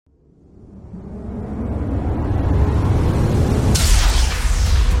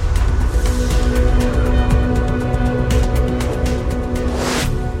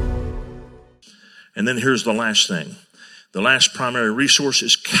then here's the last thing. The last primary resource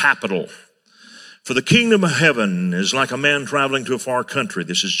is capital. For the kingdom of heaven is like a man traveling to a far country.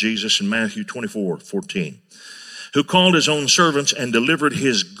 This is Jesus in Matthew 24:14, who called his own servants and delivered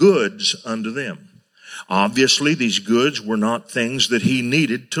his goods unto them. Obviously, these goods were not things that he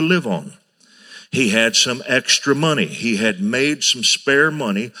needed to live on. He had some extra money. He had made some spare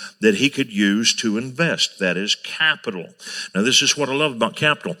money that he could use to invest. That is capital. Now, this is what I love about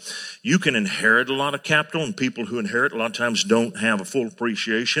capital. You can inherit a lot of capital, and people who inherit a lot of times don't have a full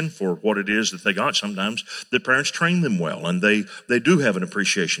appreciation for what it is that they got. Sometimes their parents train them well, and they do have an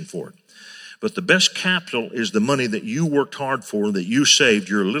appreciation for it. But the best capital is the money that you worked hard for, that you saved.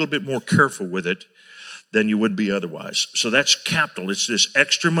 You're a little bit more careful with it than you would be otherwise. So that's capital. It's this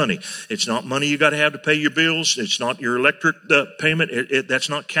extra money. It's not money you got to have to pay your bills. It's not your electric payment. That's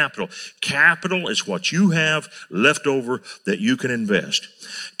not capital. Capital is what you have left over that you can invest.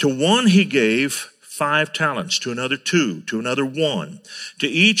 To one he gave 5 talents, to another 2, to another 1, to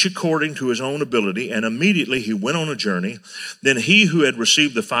each according to his own ability, and immediately he went on a journey. Then he who had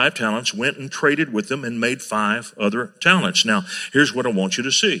received the 5 talents went and traded with them and made 5 other talents. Now, here's what I want you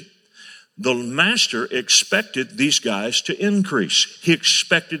to see. The master expected these guys to increase. He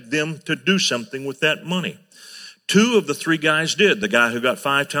expected them to do something with that money. 2 of the 3 guys did. The guy who got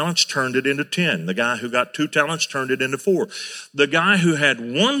 5 talents turned it into 10. The guy who got 2 talents turned it into 4. The guy who had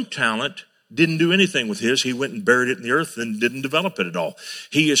 1 talent didn't do anything with his. He went and buried it in the earth and didn't develop it at all.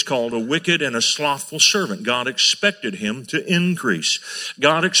 He is called a wicked and a slothful servant. God expected him to increase.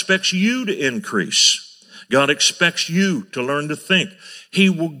 God expects you to increase. God expects you to learn to think. He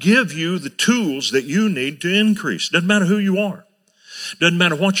will give you the tools that you need to increase. Doesn't matter who you are. Doesn't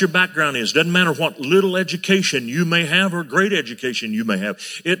matter what your background is. Doesn't matter what little education you may have or great education you may have.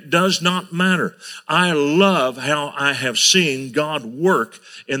 It does not matter. I love how I have seen God work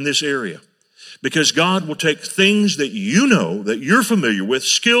in this area. Because God will take things that you know, that you're familiar with,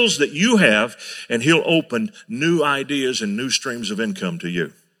 skills that you have, and he'll open new ideas and new streams of income to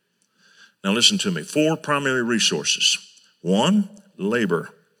you. Now listen to me. 4 primary resources. 1, labor.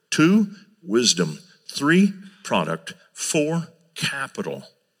 2, wisdom. 3, product. 4, capital.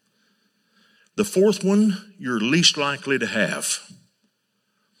 The 4th one, you're least likely to have.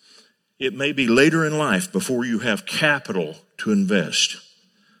 It may be later in life before you have capital to invest.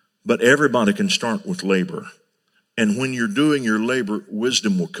 But everybody can start with labor. And when you're doing your labor,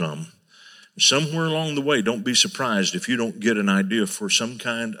 wisdom will come. Somewhere along the way, don't be surprised if you don't get an idea for some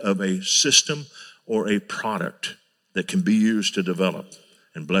kind of a system or a product that can be used to develop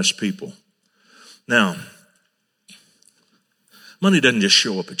and bless people. Now, money doesn't just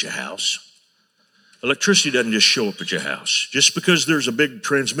show up at your house. Electricity doesn't just show up at your house. Just because there's a big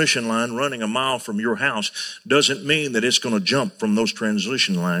transmission line running a mile from your house doesn't mean that it's going to jump from those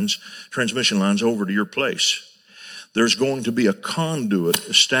transmission lines over to your place. There's going to be a conduit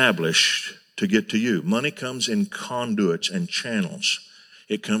established to get to you. Money comes in conduits and channels.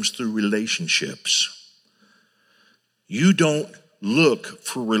 It comes through relationships. You don't look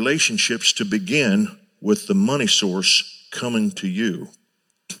for relationships to begin with the money source coming to you.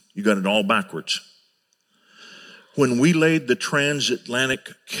 You got it all backwards. When we laid the transatlantic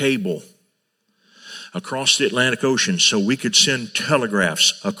cable across the Atlantic Ocean so we could send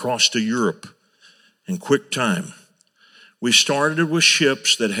telegraphs across to Europe in quick time, we started with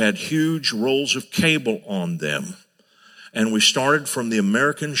ships that had huge rolls of cable on them. And we started from the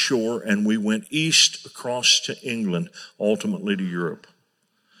American shore and we went east across to England, ultimately to Europe.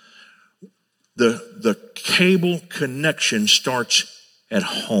 The cable connection starts at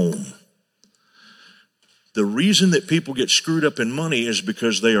home. The reason that people get screwed up in money is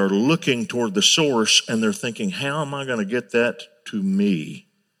because they are looking toward the source and they're thinking, how am I going to get that to me?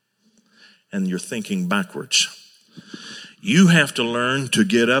 And you're thinking backwards. You have to learn to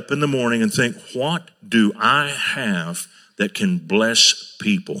get up in the morning and think, what do I have that can bless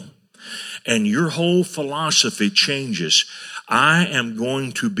people? And your whole philosophy changes. I am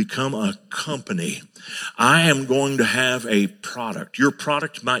going to become a company. I am going to have a product. Your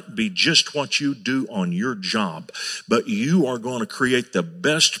product might be just what you do on your job, but you are going to create the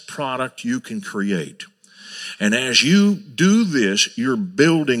best product you can create. And as you do this, you're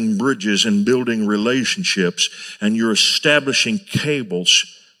building bridges and building relationships, and you're establishing cables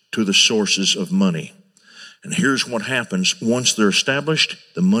to the sources of money. And here's what happens. Once they're established,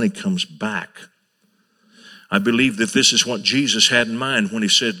 the money comes back. I believe that this is what Jesus had in mind when he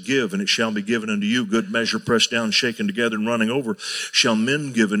said, give, and it shall be given unto you. Good measure, pressed down, shaken together, and running over, shall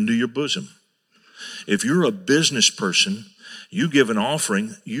men give into your bosom. If you're a business person, You give an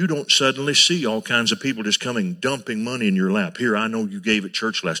offering, you don't suddenly see all kinds of people just coming, dumping money in your lap. Here, I know you gave at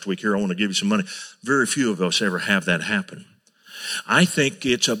church last week. Here, I want to give you some money. Very few of us ever have that happen. I think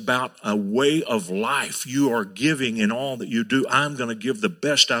it's about a way of life. You are giving in all that you do. I'm going to give the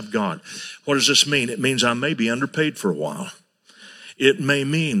best I've got. What does this mean? It means I may be underpaid for a while. It may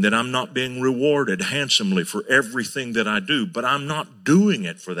mean that I'm not being rewarded handsomely for everything that I do, but I'm not doing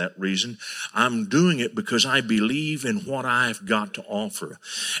it for that reason. I'm doing it because I believe in what I've got to offer.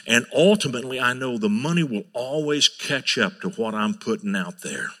 And ultimately, I know the money will always catch up to what I'm putting out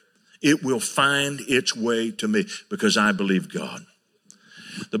there. It will find its way to me because I believe God.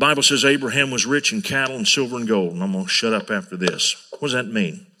 The Bible says Abraham was rich in cattle and silver and gold, and I'm going to shut up after this. What does that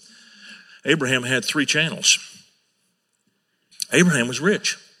mean? Abraham had 3 channels. Abraham was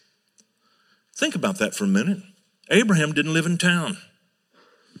rich. Think about that for a minute. Abraham didn't live in town.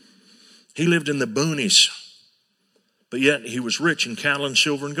 He lived in the boonies, but yet he was rich in cattle and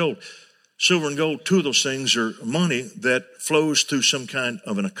silver and gold. Silver and gold, 2 of those things are money that flows through some kind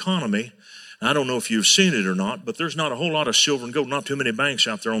of an economy. I don't know if you've seen it or not, but there's not a whole lot of silver and gold, not too many banks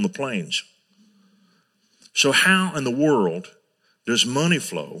out there on the plains. So how in the world does money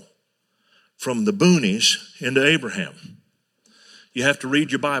flow from the boonies into Abraham? You have to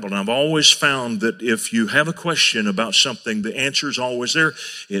read your Bible. And I've always found that if you have a question about something, the answer is always there.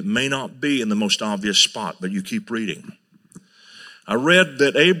 It may not be in the most obvious spot, but you keep reading. I read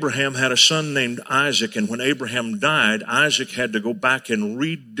that Abraham had a son named Isaac, and when Abraham died, Isaac had to go back and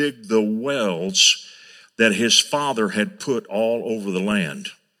redig the wells that his father had put all over the land.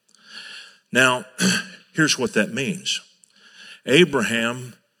 Now, here's what that means.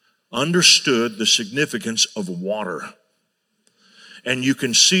 Abraham understood the significance of water. And you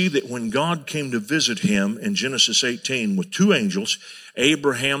can see that when God came to visit him in Genesis 18 with 2 angels,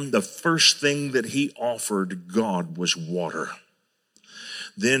 Abraham, the first thing that he offered God was water.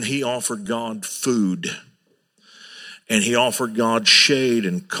 Then he offered God food. And he offered God shade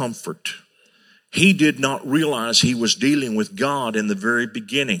and comfort. He did not realize he was dealing with God in the very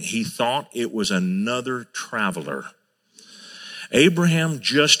beginning. He thought it was another traveler. Abraham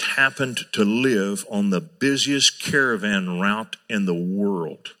just happened to live on the busiest caravan route in the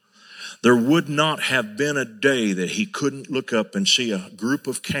world. There would not have been a day that he couldn't look up and see a group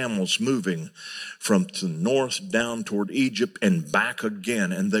of camels moving from the north down toward Egypt and back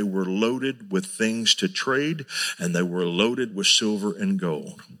again. And they were loaded with things to trade, and they were loaded with silver and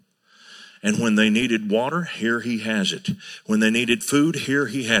gold. And when they needed water, here he has it. When they needed food, here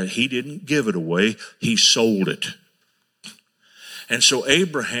he had it. He didn't give it away. He sold it. And so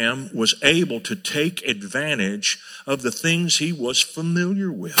Abraham was able to take advantage of the things he was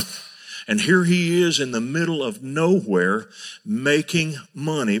familiar with. And here he is in the middle of nowhere making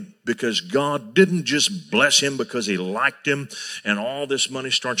money because God didn't just bless him because he liked him and all this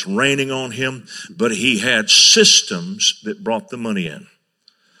money starts raining on him, but he had systems that brought the money in.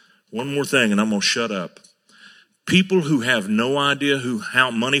 One more thing and I'm going to shut up. People who have no idea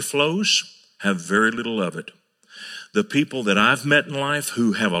how money flows have very little of it. The people that I've met in life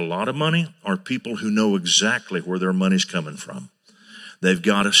who have a lot of money are people who know exactly where their money's coming from. They've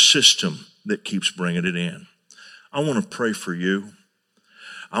got a system that keeps bringing it in. I want to pray for you.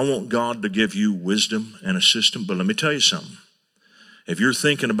 I want God to give you wisdom and a system. But let me tell you something. If you're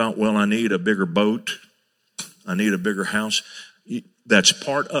thinking about, well, I need a bigger boat, I need a bigger house, that's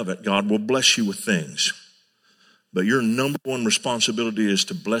part of it. God will bless you with things. But your number one responsibility is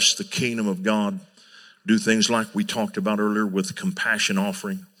to bless the kingdom of God. Do things like we talked about earlier with the compassion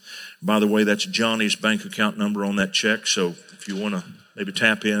offering. By the way, that's Johnny's bank account number on that check. So if you want to maybe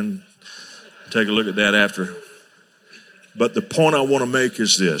tap in, take a look at that after. But the point I want to make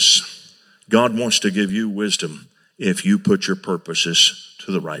is this. God wants to give you wisdom if you put your purposes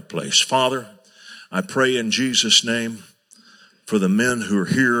to the right place. Father, I pray in Jesus' name for the men who are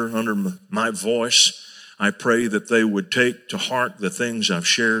here under my voice. I pray that they would take to heart the things I've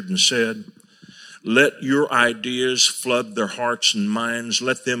shared and said. Let your ideas flood their hearts and minds.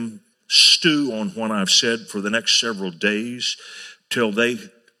 Let them stew on what I've said for the next several days till they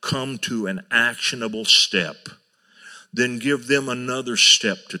come to an actionable step. Then give them another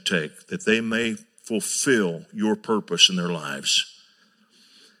step to take that they may fulfill your purpose in their lives.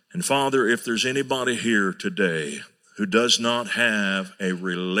 And Father, if there's anybody here today who does not have a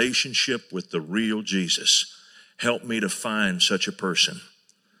relationship with the real Jesus, help me to find such a person.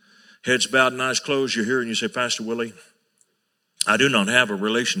 Heads bowed and eyes closed, you're here and you say, Pastor Willie, I do not have a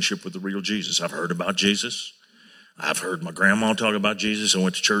relationship with the real Jesus. I've heard about Jesus. I've heard my grandma talk about Jesus. I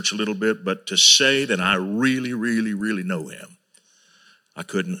went to church a little bit, but to say that I really, really, really know him, I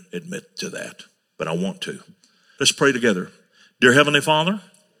couldn't admit to that, but I want to. Let's pray together. Dear Heavenly Father,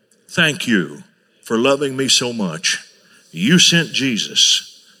 thank you for loving me so much. You sent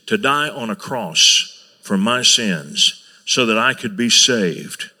Jesus to die on a cross for my sins so that I could be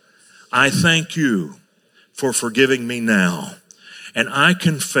saved. I thank you for forgiving me now. And I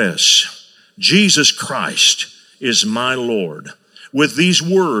confess Jesus Christ is my Lord. With these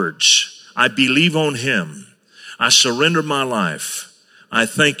words, I believe on him. I surrender my life. I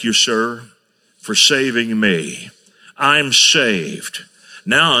thank you, sir, for saving me. I'm saved.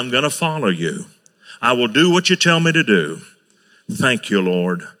 Now I'm going to follow you. I will do what you tell me to do. Thank you,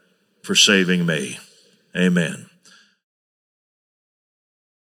 Lord, for saving me. Amen.